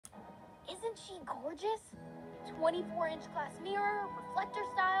Isn't she gorgeous? 24-inch glass mirror, reflector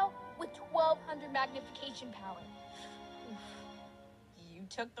style, with 1200 magnification power. You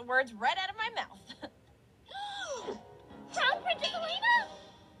took the words right out of my mouth. Crown Princess Elena!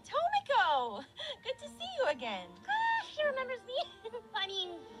 Tomiko! Good to see you again. She remembers me. I mean,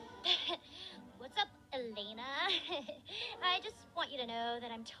 what's up, Elena? I just want you to know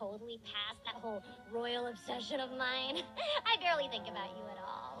that I'm totally past that whole royal obsession of mine. I barely think about you at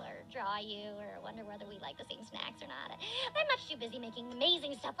all, or draw you, or wonder whether we like the same snacks or not. I'm much too busy making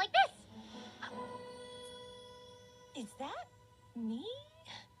amazing stuff like this. Is that me?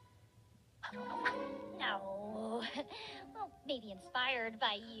 No. Well, maybe inspired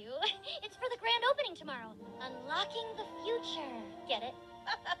by you. It's for the grand opening tomorrow. Unlocking the future. Get it?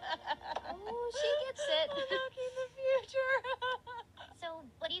 Oh, she gets it. Unlocking the future. So,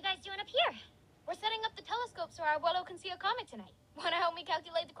 what are you guys doing up here? We're setting up the telescope so our abuelo can see a comet tonight. Want to help me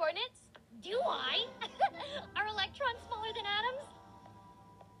calculate the coordinates? Do I? Are electrons smaller than atoms?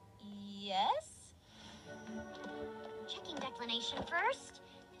 Yes? Checking declination first.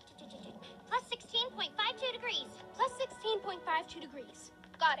 Plus 16.52 degrees. Plus 16.52 degrees.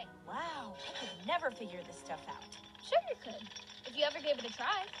 Got it. Wow, I could never figure this stuff out. Sure you could. If you ever gave it a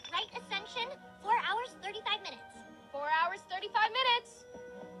try. Right ascension, 4 hours, 35 minutes. 4 hours, 35 minutes.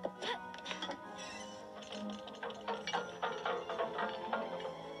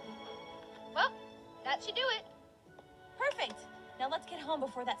 Well, that should do it. Perfect. Now let's get home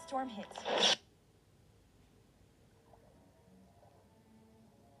before that storm hits.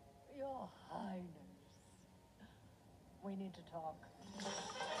 Your Highness, we need to talk.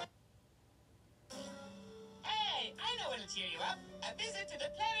 Hey, I know what'll cheer you up. A visit to the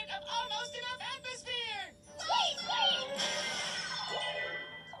planet of almost enough atmosphere. Wait!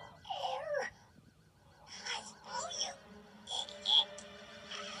 Air! I spoil you.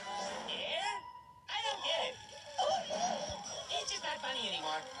 Air? I don't get it. It's just not funny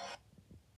anymore.